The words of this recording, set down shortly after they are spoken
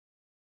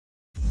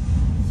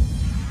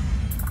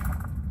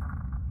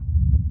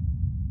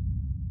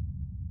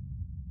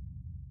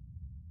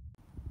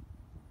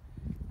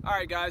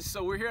Alright guys,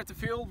 so we're here at the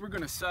field. We're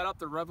going to set up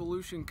the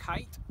Revolution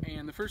Kite,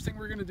 and the first thing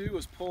we're going to do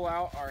is pull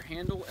out our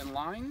handle and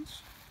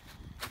lines.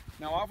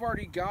 Now I've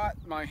already got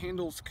my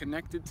handles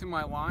connected to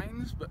my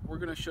lines, but we're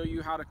going to show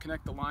you how to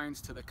connect the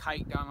lines to the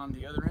kite down on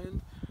the other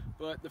end.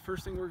 But the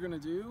first thing we're going to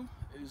do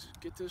is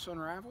get this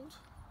unraveled.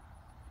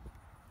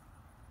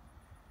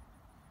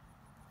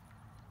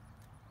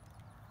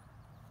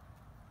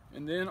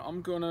 And then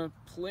I'm going to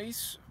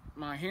place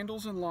my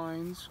handles and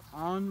lines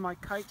on my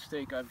kite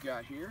stake I've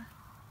got here.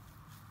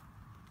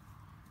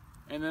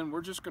 And then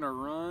we're just going to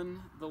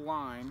run the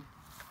line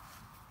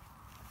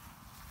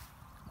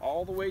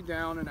all the way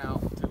down and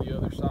out to the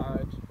other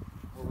side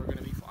where we're going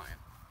to be flying.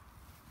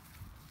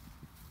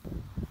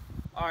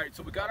 Alright,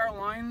 so we got our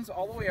lines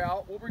all the way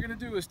out. What we're going to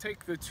do is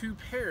take the two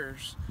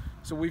pairs.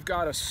 So we've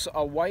got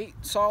a white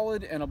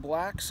solid and a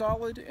black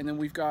solid, and then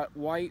we've got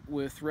white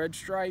with red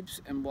stripes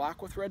and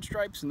black with red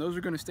stripes, and those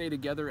are going to stay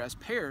together as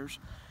pairs.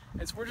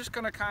 And so we're just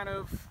going to kind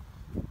of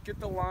get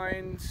the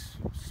lines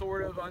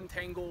sort of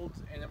untangled,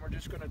 and then we're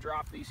just going to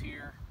drop these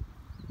here,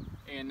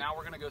 and now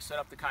we're going to go set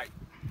up the kite.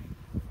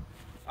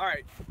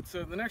 Alright,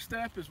 so the next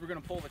step is we're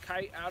going to pull the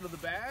kite out of the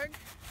bag.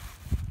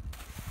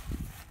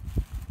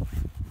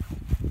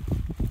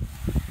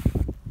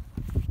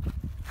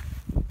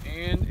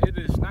 And it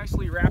is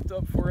nicely wrapped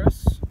up for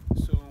us,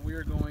 so we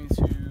are going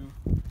to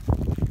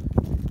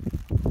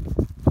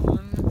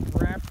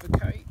unwrap the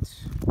kite.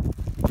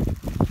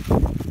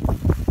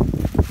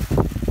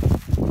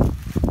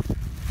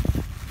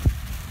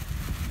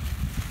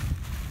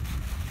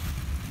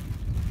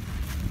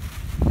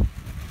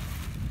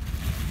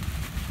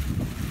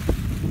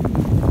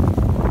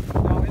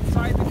 Now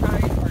inside the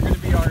kite are going to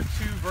be our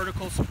two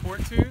vertical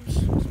support tubes,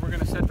 so we're going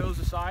to set those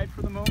aside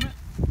for the moment.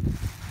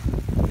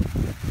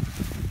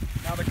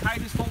 Now the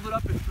kite is folded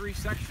up in 3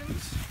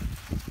 sections.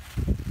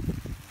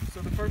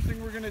 So the first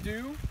thing we're going to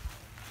do,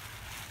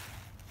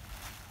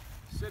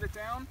 sit it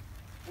down.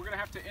 We're going to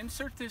have to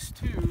insert this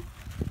tube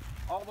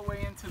all the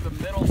way into the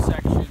middle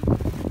section.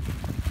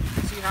 You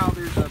can see how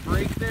there's a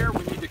break there.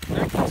 We need to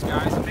connect these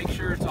guys and make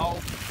sure it's all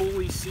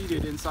fully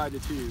seated inside the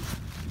tube.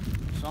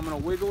 So I'm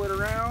going to wiggle it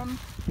around.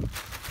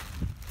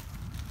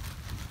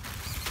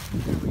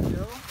 There we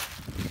go.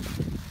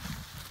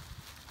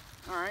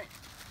 Alright.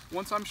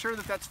 Once I'm sure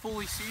that that's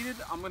fully seated,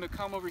 I'm going to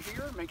come over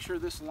here, make sure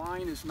this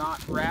line is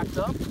not wrapped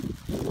up,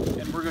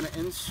 and we're going to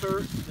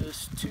insert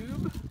this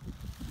tube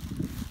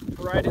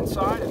right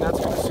inside, and that's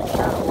going to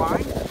secure the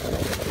line.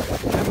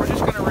 And we're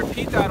just going to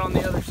repeat that on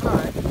the other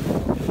side.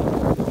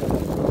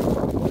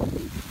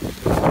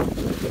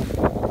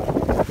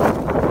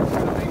 We're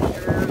going to make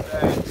sure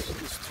that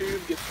this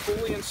tube gets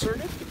fully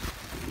inserted.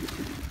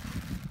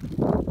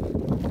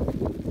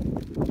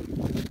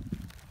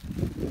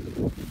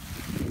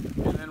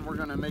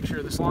 Make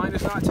sure this line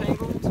is not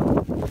tangled,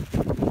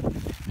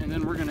 and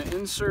then we're going to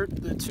insert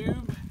the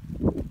tube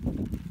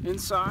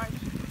inside,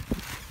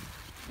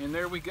 and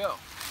there we go.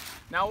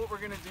 Now what we're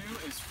going to do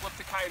is flip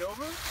the kite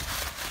over.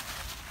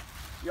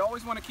 You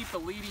always want to keep the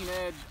leading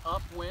edge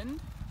upwind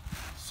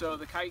so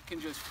the kite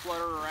can just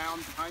flutter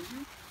around behind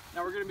you.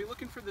 Now we're going to be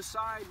looking for the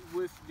side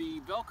with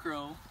the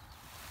Velcro.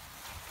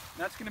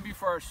 That's going to be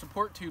for our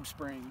support tube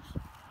springs.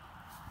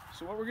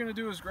 So what we're going to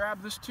do is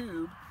grab this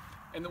tube,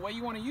 and the way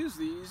you want to use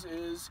these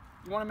is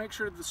you want to make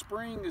sure the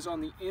spring is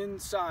on the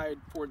inside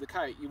for the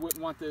kite. You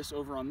wouldn't want this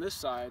over on this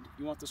side.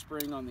 You want the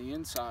spring on the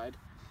inside.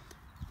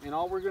 And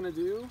all we're going to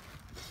do,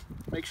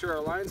 make sure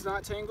our line's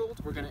not tangled.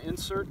 We're going to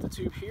insert the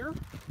tube here.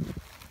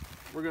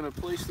 We're going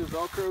to place the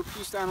Velcro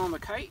piece down on the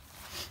kite.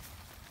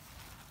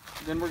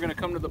 Then we're going to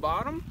come to the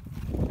bottom,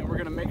 and we're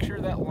going to make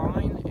sure that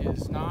line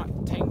is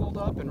not tangled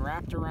up and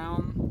wrapped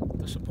around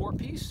the support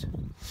piece.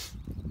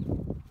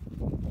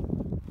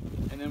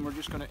 And then we're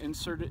just going to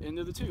insert it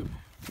into the tube.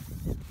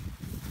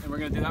 And we're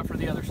going to do that for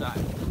the other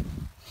side.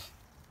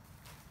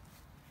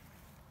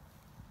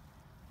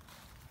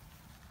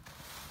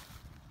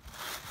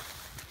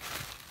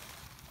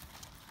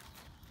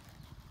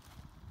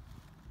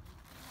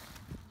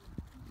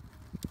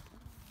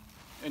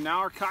 And now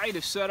our kite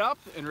is set up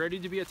and ready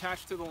to be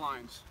attached to the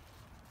lines.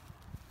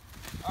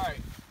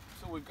 Alright,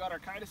 so we've got our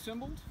kite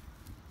assembled.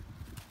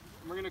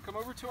 And we're going to come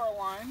over to our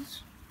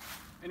lines.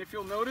 And if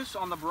you'll notice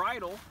on the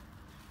bridle,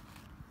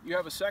 you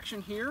have a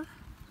section here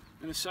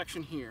and a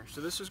section here. So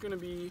this is going to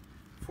be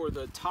for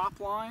the top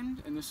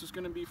line, and this is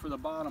going to be for the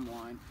bottom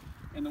line.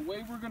 And the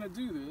way we're going to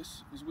do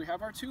this is we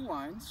have our 2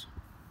 lines.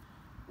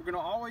 We're going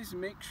to always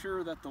make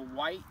sure that the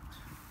white,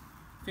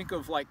 think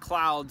of like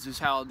clouds is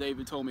how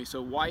David told me.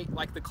 So white,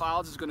 like the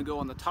clouds, is going to go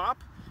on the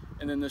top,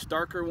 and then this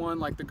darker one,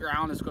 like the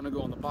ground, is going to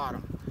go on the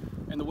bottom.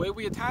 And the way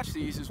we attach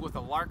these is with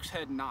a lark's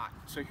head knot.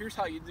 So here's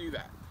how you do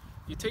that.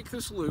 You take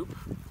this loop,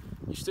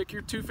 you stick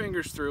your 2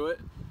 fingers through it,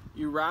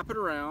 you wrap it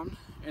around,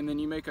 and then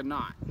you make a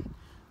knot.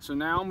 So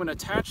now I'm going to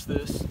attach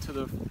this to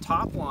the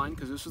top line,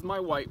 because this is my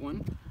white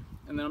one,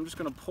 and then I'm just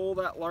going to pull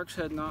that lark's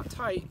head knot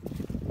tight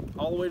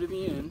all the way to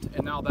the end,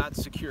 and now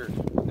that's secured.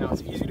 Now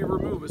it's easy to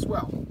remove as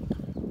well.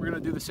 We're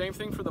going to do the same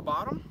thing for the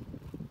bottom.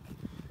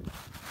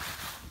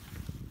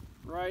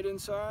 Right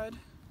inside,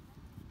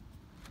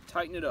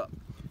 tighten it up.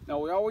 Now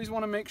we always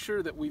want to make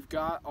sure that we've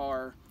got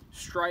our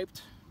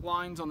striped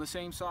lines on the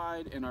same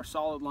side and our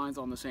solid lines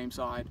on the same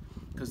side,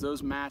 because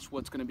those match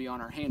what's going to be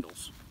on our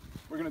handles.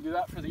 We're going to do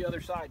that for the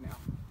other side now.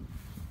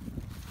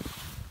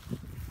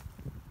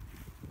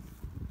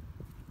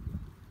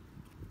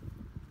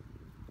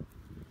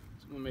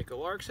 So we'll make a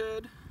lark's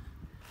head,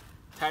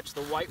 attach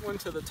the white one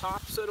to the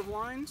top set of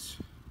lines,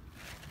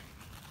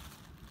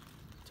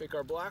 take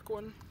our black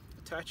one,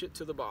 attach it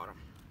to the bottom.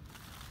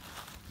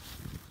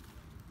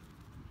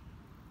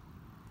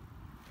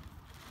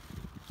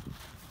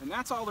 And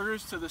that's all there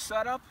is to the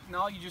setup.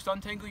 Now you just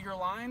untangle your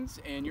lines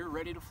and you're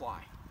ready to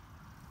fly.